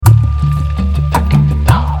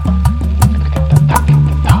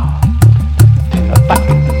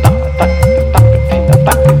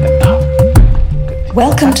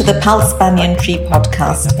to the Pulse Banyan Tree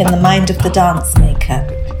podcast in the mind of the dance maker.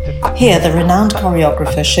 Here, the renowned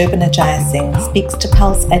choreographer Shobana Jeyasingh speaks to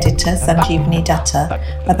Pulse Editor Sanjeevini Dutta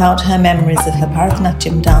about her memories of her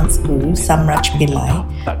Bharatanatyam dance guru Samraj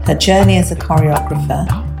Pillai, her journey as a choreographer,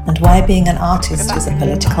 and why being an artist is a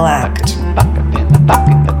political act.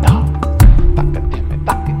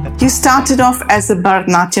 You started off as a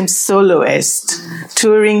Bharatanatyam soloist,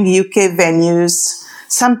 touring UK venues,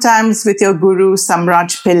 sometimes with your guru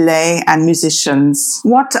Samraj Pillai and musicians.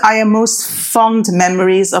 What are your most fond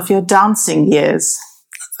memories of your dancing years?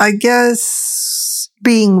 I guess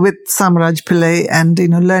being with Samraj Pillai and,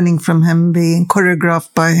 learning from him, being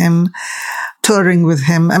choreographed by him, touring with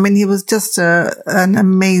him. I mean, he was just an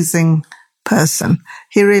amazing person.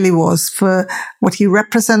 He really was, for what he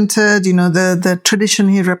represented, the tradition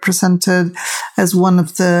he represented as one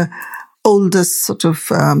of the oldest sort of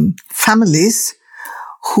families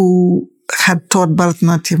who had taught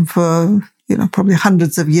Bharatanatyam for, probably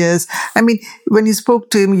hundreds of years. I mean, when you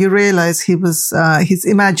spoke to him, you realize he was, his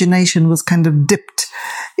imagination was kind of dipped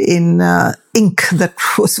in ink that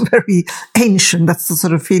was very ancient. That's the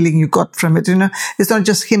sort of feeling you got from it. It's not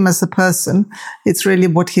just him as a person. It's really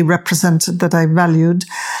what he represented that I valued.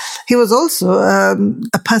 He was also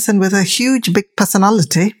a person with a huge, big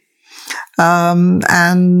personality,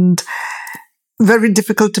 and very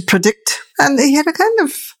difficult to predict. And he had a kind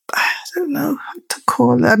of, I don't know what to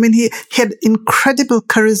call it. I mean, he had incredible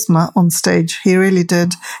charisma on stage. He really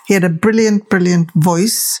did. He had a brilliant, brilliant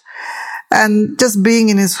voice. And just being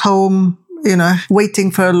in his home, waiting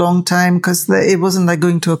for a long time, because it wasn't like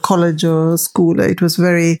going to a college or a school. It was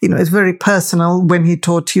very, it's very personal when he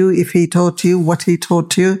taught you, if he taught you, what he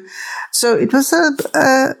taught you. So it was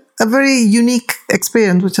a very unique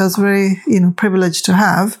experience, which I was very, privileged to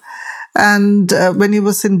have. And when he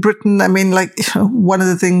was in Britain, I mean, one of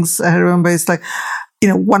the things I remember is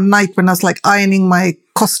one night when I was ironing my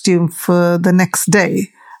costume for the next day,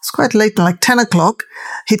 it's quite late, 10 o'clock,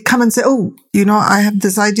 he'd come and say, I have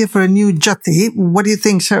this idea for a new jati. What do you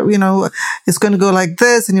think? It's going to go like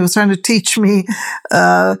this. And he was trying to teach me,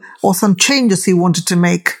 or some changes he wanted to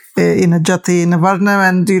make in a jati, in a varna,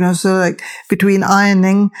 and, so between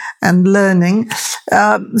ironing and learning.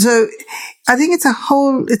 So I think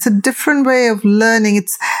it's a different way of learning.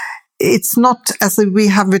 It's not as we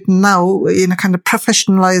have it now in a kind of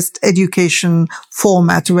professionalized education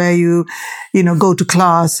format where you go to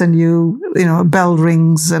class and a bell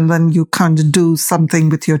rings and then you kind of do something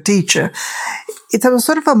with your teacher. It's a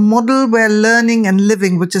sort of a model where learning and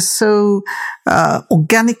living, which is so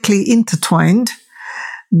organically intertwined,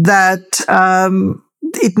 that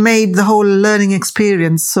it made the whole learning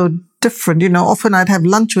experience so different. Often I'd have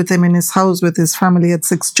lunch with him in his house with his family. He had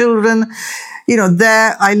 6 children.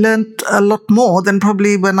 There I learned a lot more than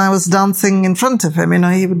probably when I was dancing in front of him.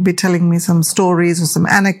 He would be telling me some stories or some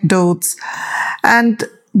anecdotes. And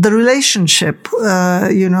the relationship,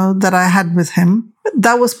 that I had with him,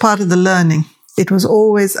 that was part of the learning. It was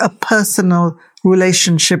always a personal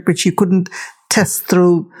relationship, which you couldn't test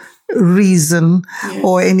through reason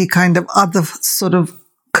or any kind of other sort of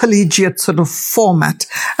collegiate sort of format.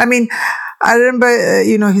 I mean, I remember,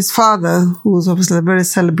 his father, who was obviously a very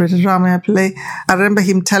celebrated Ramaya Pillai, I remember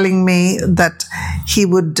him telling me that he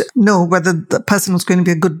would know whether the person was going to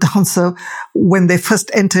be a good dancer when they first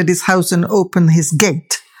entered his house and opened his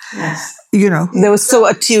gate. Yes. They were so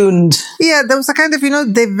attuned. Yeah, there was a kind of,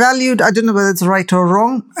 they valued, I don't know whether it's right or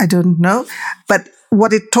wrong, I don't know, but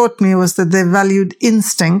what it taught me was that they valued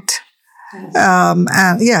instinct.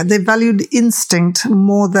 They valued instinct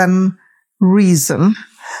more than reason.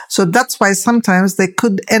 So that's why sometimes they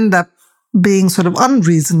could end up being sort of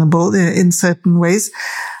unreasonable in certain ways,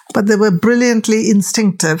 but they were brilliantly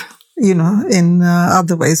instinctive, in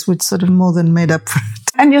other ways, which sort of more than made up for it.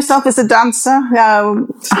 And yourself as a dancer,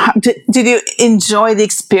 did you enjoy the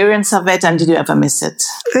experience of it, and did you ever miss it?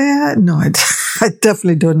 No, I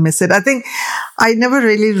definitely don't miss it. I think I never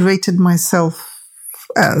really rated myself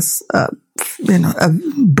as a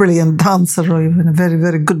brilliant dancer or even a very,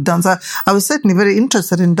 very good dancer. I was certainly very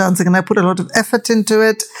interested in dancing and I put a lot of effort into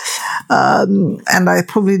it. And I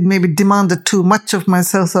probably maybe demanded too much of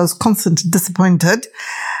myself, so I was constantly disappointed.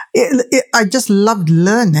 I just loved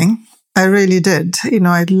learning. I really did.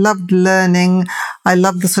 I loved learning. I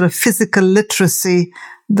loved the sort of physical literacy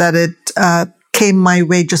that it came my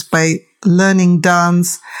way just by learning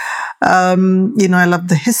dance. I love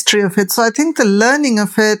the history of it. So I think the learning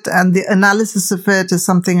of it and the analysis of it is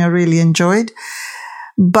something I really enjoyed.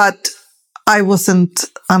 But I wasn't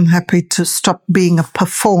unhappy to stop being a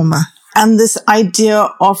performer. And this idea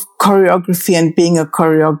of choreography and being a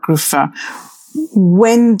choreographer,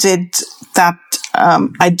 when did that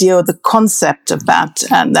idea or the concept of that,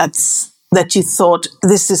 and that you thought,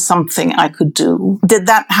 this is something I could do? Did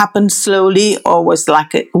that happen slowly, or was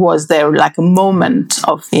there like a moment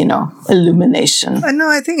of, illumination? No,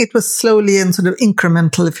 I think it was slowly and sort of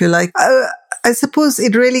incremental, if you like. I suppose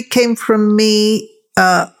it really came from me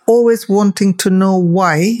always wanting to know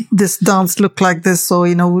why this dance looked like this, or,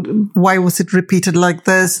 why was it repeated like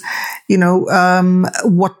this?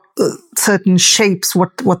 What certain shapes,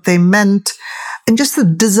 what they meant. And just the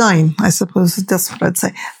design, I suppose that's what I'd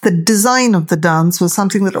say. The design of the dance was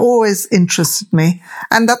something that always interested me.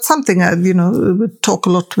 And that's something I, would talk a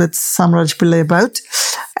lot with Samraj Pillai about.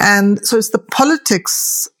 And so it's the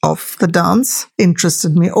politics of the dance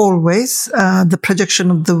interested me always. The projection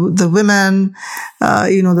of the women,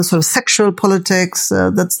 the sort of sexual politics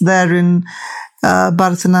that's there in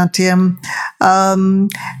Bharatanatyam,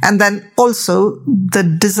 and then also the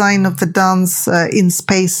design of the dance in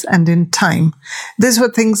space and in time. These were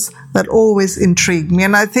things that always intrigued me,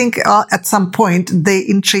 and I think at some point they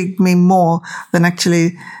intrigued me more than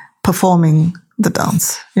actually performing the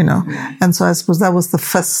dance, And so I suppose that was the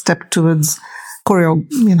first step towards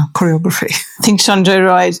choreography. I think Sanjay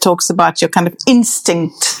Roy talks about your kind of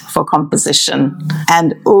instinct for composition.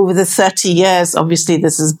 And over the 30 years, obviously,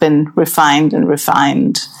 this has been refined and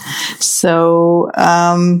refined. So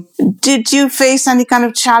did you face any kind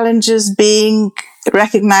of challenges being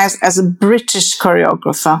recognized as a British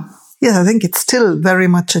choreographer? Yeah, I think it's still very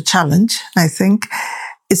much a challenge, I think.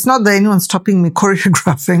 It's not that anyone's stopping me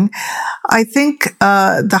choreographing. I think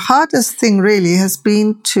the hardest thing really has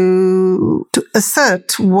been to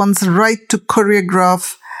assert one's right to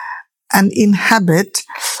choreograph and inhabit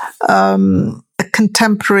a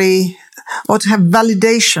contemporary, or to have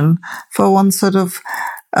validation for one sort of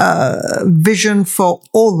vision for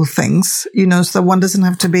all things, so that one doesn't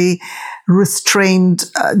have to be restrained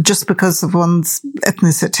just because of one's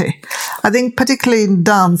ethnicity. I think particularly in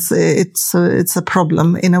dance, it's a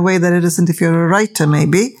problem in a way that it isn't if you're a writer,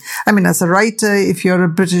 maybe. I mean, as a writer, if you're a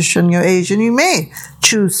British and you're Asian, you may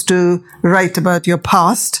choose to write about your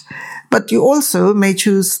past, but you also may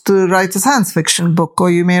choose to write a science fiction book, or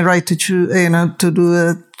you may write to do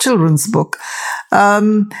a children's book.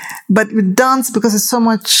 But with dance, because it's so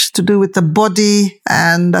much to do with the body,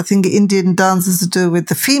 and I think Indian dance is to do with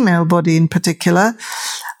the female body in particular,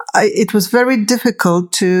 it was very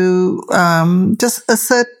difficult to just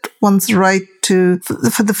assert one's right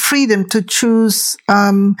for the freedom to choose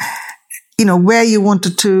where you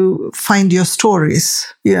wanted to find your stories.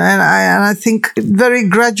 And I think very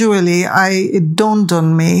gradually it dawned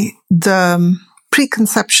on me the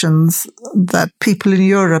preconceptions that people in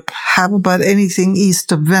Europe have about anything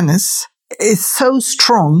east of Venice is so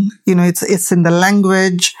strong. It's in the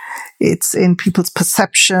language, it's in people's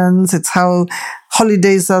perceptions, it's how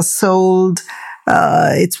holidays are sold,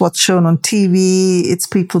 it's what's shown on TV, it's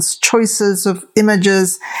people's choices of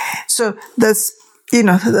images. So there's,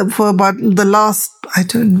 for about the last,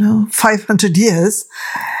 500 years,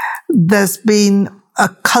 there's been a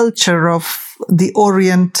culture of the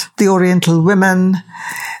Oriental women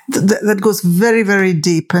that goes very, very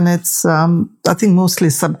deep, and it's, I think, mostly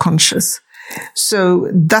subconscious. So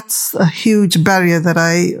that's a huge barrier that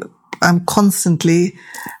I'm constantly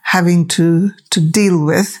having to deal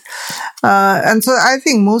with. And so I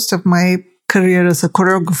think most of my career as a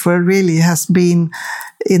choreographer really has been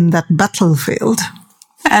in that battlefield.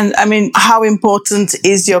 And I mean, how important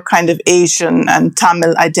is your kind of Asian and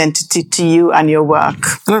Tamil identity to you and your work?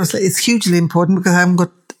 Well, obviously, it's hugely important because I haven't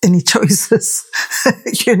got any choices.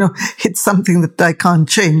 It's something that I can't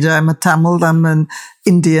change. I'm a Tamil, I'm an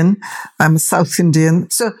Indian, I'm a South Indian.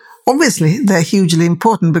 So obviously, they're hugely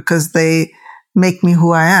important because they make me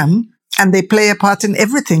who I am. And they play a part in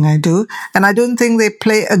everything I do. And I don't think they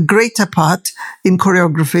play a greater part in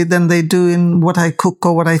choreography than they do in what I cook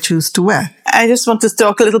or what I choose to wear. I just want to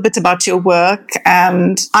talk a little bit about your work.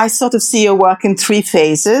 And I sort of see your work in 3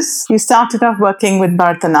 phases. You started off working with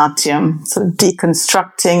Bharatanatyam, sort of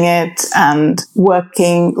deconstructing it and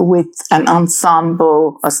working with an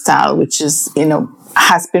ensemble style, which is,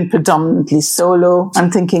 has been predominantly solo.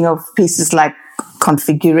 I'm thinking of pieces like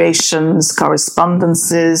Configurations,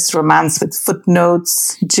 Correspondences, Romance with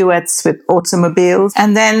Footnotes, Duets with Automobiles,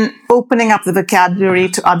 and then opening up the vocabulary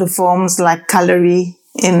to other forms like Kalari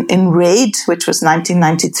in Raid, which was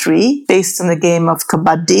 1993, based on the game of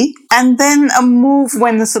Kabaddi. And then a move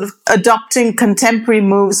when the sort of adopting contemporary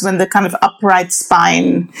moves when the kind of upright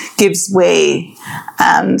spine gives way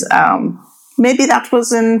and maybe that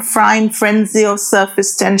was in fine frenzy or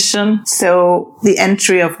surface tension. So the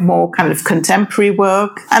entry of more kind of contemporary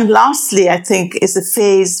work. And lastly, I think, is a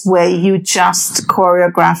phase where you just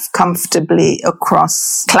choreograph comfortably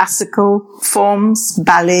across classical forms,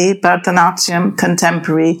 ballet, Bharatanatyam,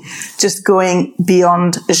 contemporary, just going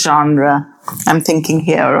beyond genre. I'm thinking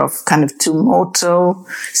here of kind of Tumortal,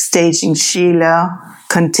 Staging Sheila,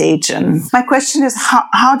 Contagion. My question is,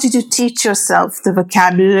 how did you teach yourself the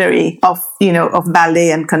vocabulary of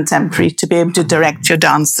ballet and contemporary to be able to direct your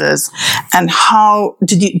dancers? And how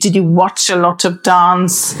did you watch a lot of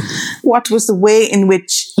dance? What was the way in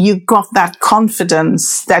which you got that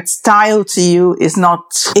confidence that style to you is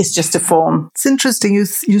just a form? It's interesting. You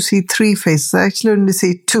see three faces. I actually only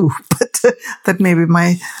see two, but that may be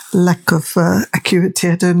my lack of acuity.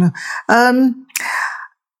 I don't know.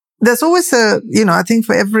 There's always I think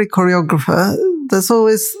for every choreographer, there's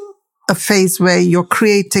always a phase where you're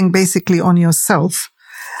creating basically on yourself.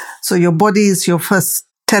 So your body is your first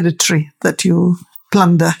territory that you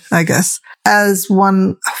plunder, I guess. As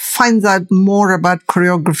one finds out more about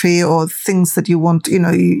choreography or things that you want,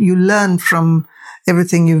 you learn from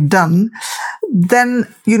everything you've done, then,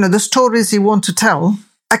 the stories you want to tell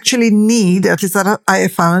actually need, at least that I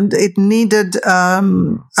found, it needed a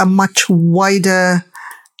much wider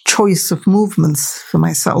choice of movements for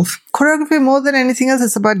myself. Choreography, more than anything else,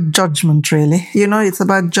 is about judgment, really. It's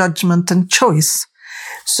about judgment and choice.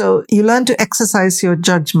 So you learn to exercise your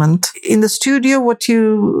judgment. In the studio,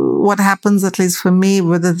 what happens, at least for me,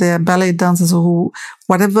 whether they're ballet dancers or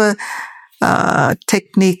whatever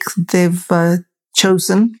technique they've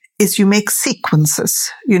chosen, is you make sequences,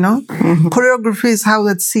 Mm-hmm. Choreography is how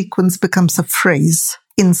that sequence becomes a phrase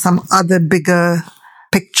in some other bigger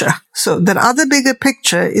picture. So that other bigger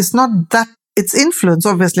picture is not that, it's influenced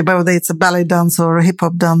obviously by whether it's a ballet dancer or a hip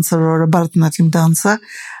hop dancer or a Bharatanatyam dancer,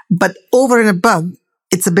 but over and above,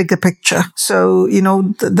 it's a bigger picture. So,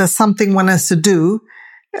 there's something one has to do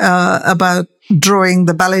about drawing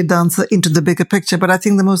the ballet dancer into the bigger picture. But I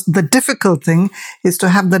think the difficult thing is to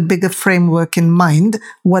have that bigger framework in mind,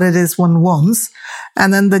 what it is one wants.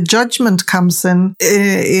 And then the judgment comes in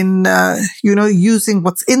using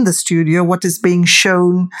what's in the studio, what is being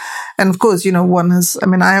shown. And of course,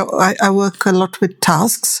 I work a lot with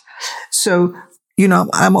tasks. So,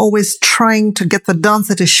 I'm always trying to get the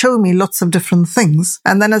dancer to show me lots of different things.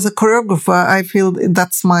 And then as a choreographer, I feel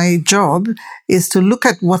that's my job, is to look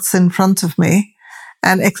at what's in front of me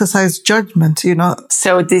and exercise judgment,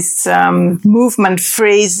 So these movement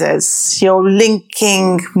phrases, you're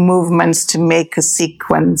linking movements to make a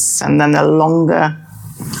sequence and then a longer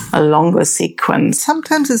sequence.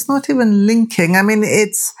 Sometimes it's not even linking.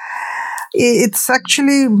 It's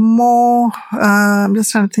actually more, I'm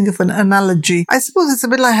just trying to think of an analogy. I suppose it's a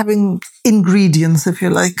bit like having ingredients, if you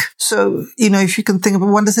like. So, if you can think of it,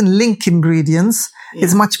 one doesn't link ingredients. Yeah.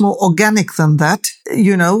 It's much more organic than that.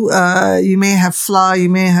 You may have flour, you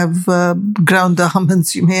may have ground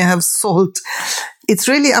almonds, you may have salt. It's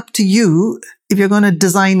really up to you if you're going to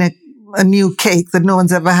design a new cake that no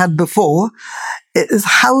one's ever had before. Is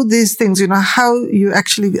how these things, how are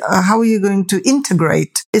you going to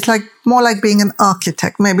integrate? It's more like being an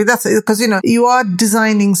architect. Maybe that's it, because, you are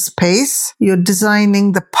designing space. You're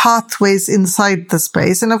designing the pathways inside the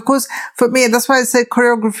space. And of course, for me, that's why I say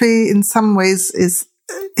choreography in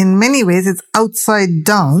many ways, it's outside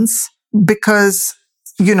dance, because,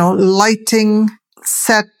 lighting,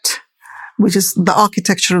 set, which is the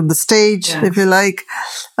architecture of the stage, if you like,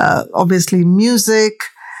 obviously music.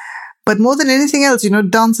 But more than anything else,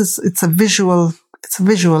 dance it's a visual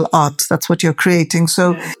art. That's what you're creating.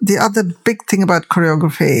 So the other big thing about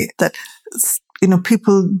choreography that,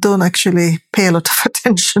 people don't actually pay a lot of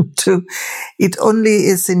attention to, it only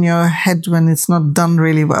is in your head when it's not done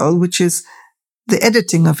really well, which is the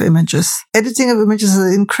editing of images. Editing of images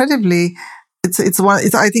is incredibly,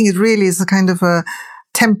 I think it really is a kind of a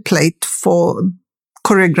template for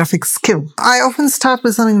choreographic skill. I often start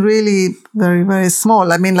with something really very, very small.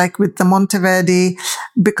 Like with the Monteverdi,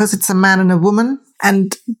 because it's a man and a woman.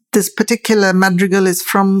 And this particular madrigal is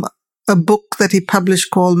from a book that he published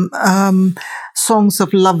called Songs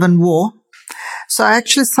of Love and War. So I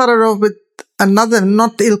actually started off with another,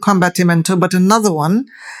 not Il Combattimento, but another one,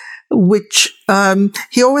 which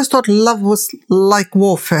he always thought love was like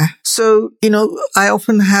warfare. So, I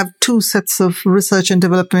often have two sets of research and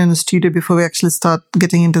development in the studio before we actually start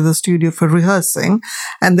getting into the studio for rehearsing.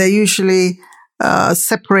 And they're usually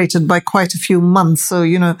separated by quite a few months. So,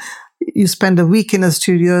 you spend a week in a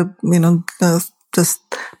studio, just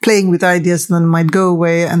playing with ideas, and then might go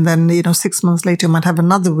away. And then, 6 months later, you might have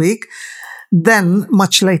another week. then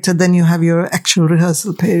much later, then you have your actual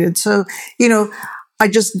rehearsal period. So, I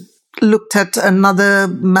just looked at another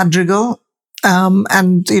madrigal,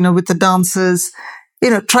 and, with the dancers,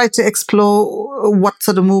 tried to explore what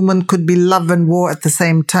sort of movement could be love and war at the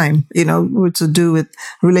same time, which to do with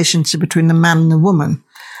relationship between a man and a woman,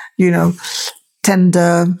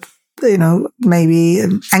 tender, maybe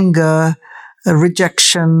anger,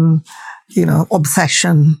 rejection,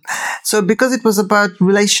 obsession. So because it was about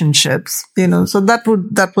relationships, so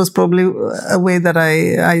that was probably a way that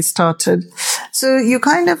I started. So you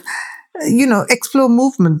kind of, explore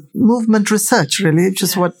movement research, really, which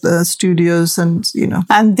is what the studios and.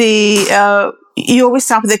 And you always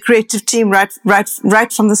start with the creative team right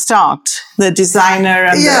from the start. The designer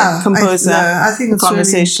and the composer. I think it's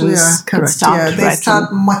conversations. Really, correct. They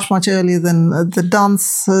start much earlier than the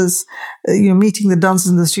dancers. Meeting the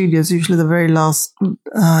dancers in the studio is usually the very last,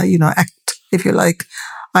 act, if you like.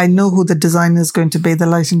 I know who the designer is going to be, the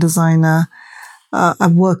lighting designer.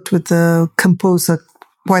 I've worked with the composer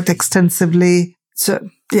quite extensively. So,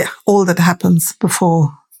 all that happens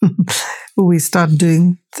before we start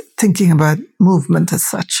thinking about movement as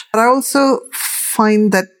such. But I also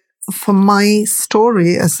find that for my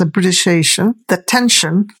story as a British Asian, the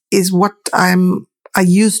tension is what I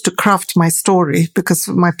use to craft my story, because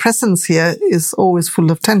my presence here is always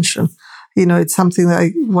full of tension. It's something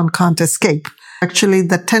that one can't escape. Actually,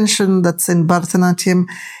 the tension that's in Bharatanatyam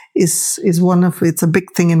is it's a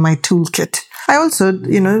big thing in my toolkit. I also,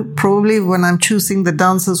 probably when I'm choosing the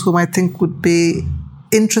dancers whom I think would be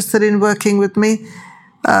interested in working with me,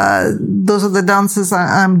 those are the dancers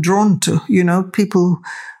I'm drawn to, people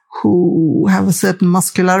who have a certain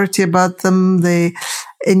muscularity about them. They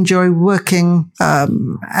enjoy working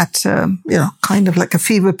at, kind of like a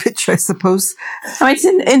fever pitch, I suppose. It's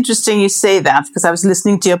interesting you say that, because I was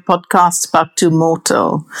listening to your podcast about Two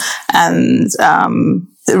Mortal, and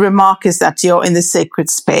the remark is that you're in the sacred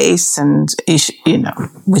space, and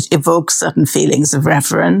which evokes certain feelings of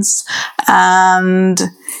reverence. And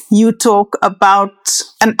you talk about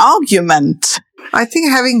an argument. I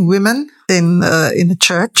think having women in a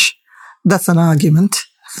church, that's an argument.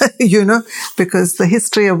 Because the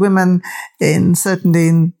history of women certainly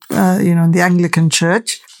in the Anglican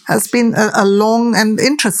Church has been a long and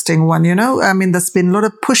interesting one, there's been a lot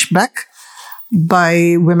of pushback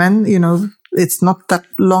by women, it's not that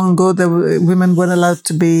long ago that women weren't allowed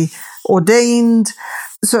to be ordained.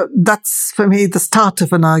 So that's, for me, the start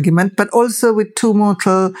of an argument. But also with Two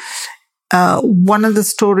Mortal, one of the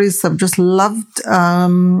stories I've just loved,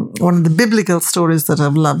 one of the biblical stories that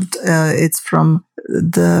I've loved, it's from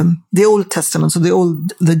the Old Testament, so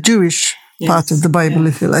the Jewish part of the Bible,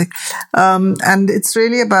 if you like. And it's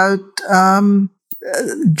really about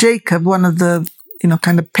Jacob, one of the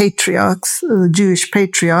kind of patriarchs, Jewish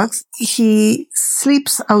patriarchs. He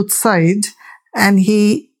sleeps outside and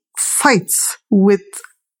he fights with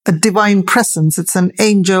a divine presence. It's an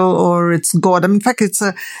angel or it's God. In fact, it's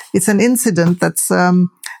an incident that's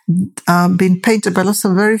been painted by lots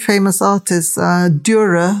of very famous artists.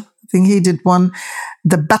 Dürer, I think he did one,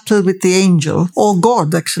 The Battle with the Angel, or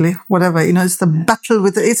God, actually, whatever. It's the battle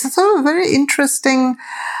with it's a sort of very interesting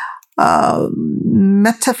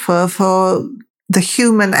metaphor for the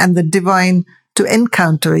human and the divine to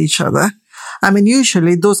encounter each other.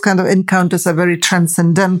 Usually those kind of encounters are very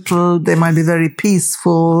transcendental. They might be very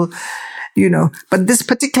peaceful, But this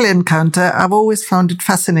particular encounter, I've always found it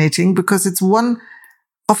fascinating because it's one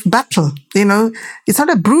of battle, It's not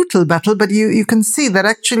a brutal battle, but you can see that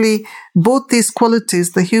actually both these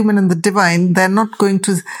qualities, the human and the divine, they're not going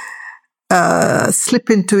to slip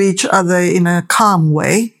into each other in a calm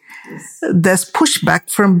way. There's pushback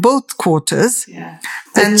from both quarters. Yeah.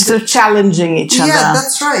 And so challenging each other. Yeah,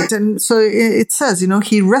 that's right. And so it says,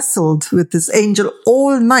 he wrestled with this angel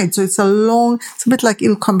all night. So it's a bit like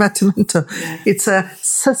Il Combattimento. Yeah. It's a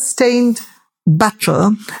sustained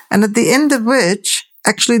battle. And at the end of which,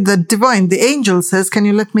 actually the divine, the angel says, "Can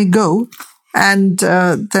you let me go?" And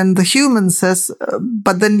then the human says,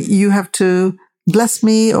 "But then you have to bless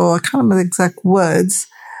me," or I can't remember the exact words.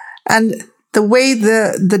 And the way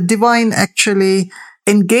the divine actually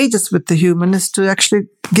engages with the human is to actually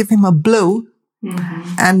give him a blow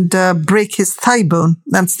and break his thigh bone.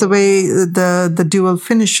 That's the way the duel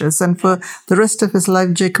finishes. And for the rest of his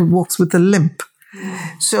life, Jacob walks with a limp.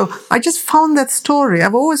 So I just found that story.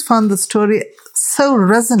 I've always found the story so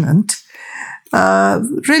resonant,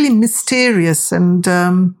 really mysterious. And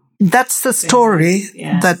that's the story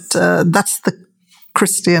that's the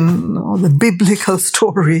Christian or the biblical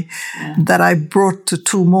story that I brought to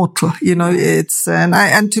Two Mortal. It's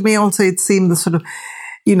and to me also it seemed the sort of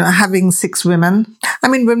having 6 women. I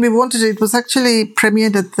mean, when we wanted it was actually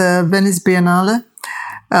premiered at the Venice Biennale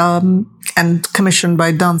and commissioned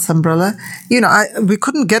by Dance Umbrella. We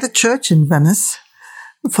couldn't get a church in Venice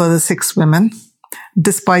for the 6 women,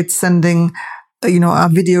 despite sending, our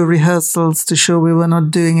video rehearsals to show we were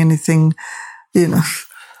not doing anything,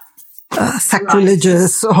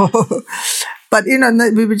 sacrilegious. But,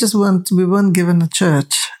 we weren't given a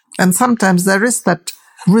church. And sometimes there is that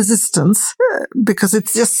resistance because it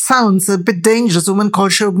just sounds a bit dangerous. A woman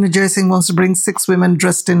called Shobana Jeyasingh wants to bring 6 women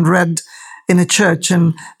dressed in red in a church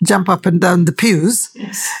and jump up and down the pews.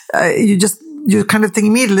 Yes. You kind of think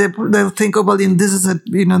immediately they'll think, oh, well, this is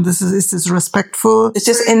is this respectful? It's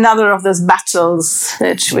just another of those battles,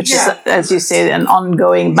 which is, as you say, an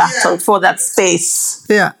ongoing battle for that space.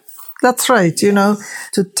 Yeah. That's right,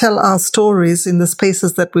 to tell our stories in the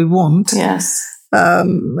spaces that we want. Yes.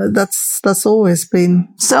 That's always been.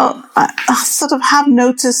 So I sort of have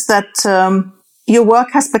noticed that your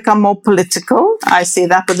work has become more political. I say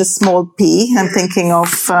that with a small p. I'm thinking of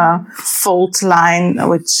Fault Line,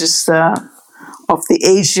 which is of the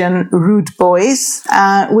Asian Rude Boys,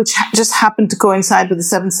 which just happened to coincide with the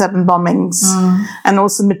 7/7 bombings, and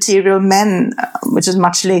also Material Men, which is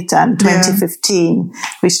much later in 2015,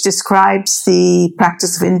 which describes the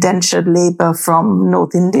practice of indentured labor from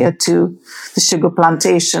North India to the sugar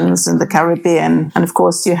plantations in the Caribbean. And of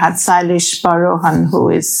course, you had Sailesh Barohan, who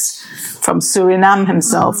is from Suriname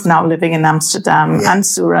himself, now living in Amsterdam, and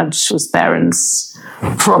Suraj, whose parents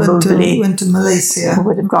probably went to Malaysia.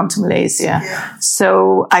 Would have gone to Malaysia. Yeah.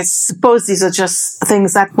 So I suppose these are just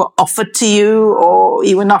things that were offered to you, or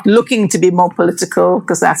you were not looking to be more political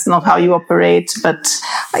because that's not how you operate. But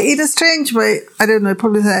in a strange way, I don't know,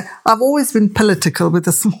 probably say I've always been political with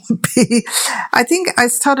a small p. I think I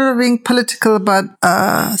started being political about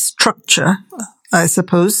structure, I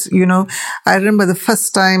suppose. I remember the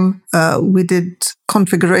first time we did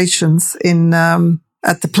configurations in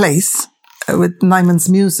at the place with Nyman's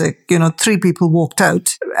music. 3 people walked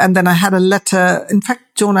out, and then I had a letter. In fact,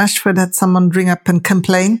 Joan Ashford had someone ring up and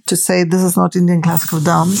complain to say this is not Indian classical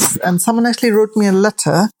dance, and someone actually wrote me a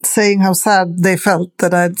letter saying how sad they felt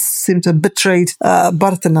that I'd seemed to have betrayed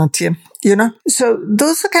Bharatanatyam. So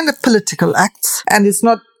those are kind of political acts, and it's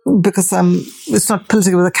not because it's not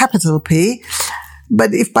political with a capital P.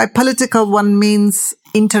 But if by political one means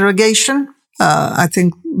interrogation, I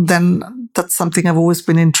think then that's something I've always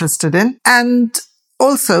been interested in. And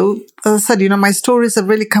also, as I said, my stories have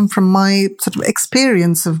really come from my sort of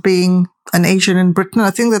experience of being an Asian in Britain.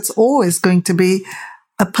 I think that's always going to be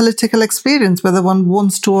a political experience, whether one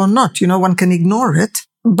wants to or not. One can ignore it.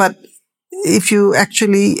 But if you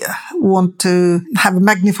actually want to have a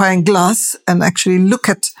magnifying glass and actually look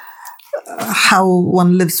at how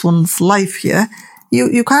one lives one's life here,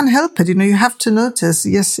 you can't help it. You have to notice,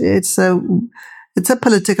 yes, it's a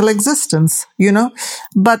political existence,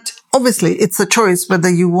 but obviously it's a choice whether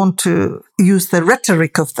you want to use the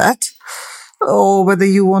rhetoric of that or whether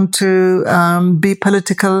you want to be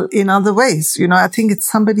political in other ways. I think it's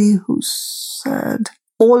somebody who said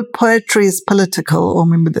all poetry is political, or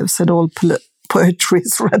maybe they've said all poetry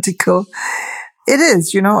is radical. It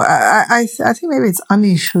is, I think maybe it's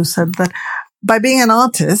Anish who said that. By being an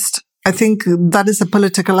artist, I think that is a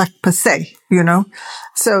political act per se,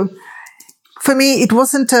 So for me, it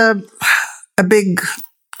wasn't a big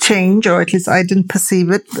change, or at least I didn't perceive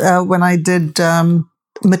it when I did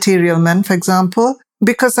Material Men, for example,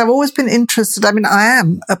 because I've always been interested. I mean, I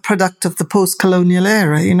am a product of the post-colonial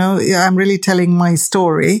era, I'm really telling my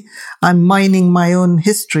story. I'm mining my own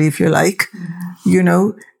history, if you like,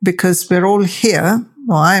 because we're all here,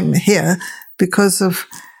 or I'm here, because of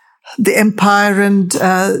the empire and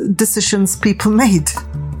decisions people made.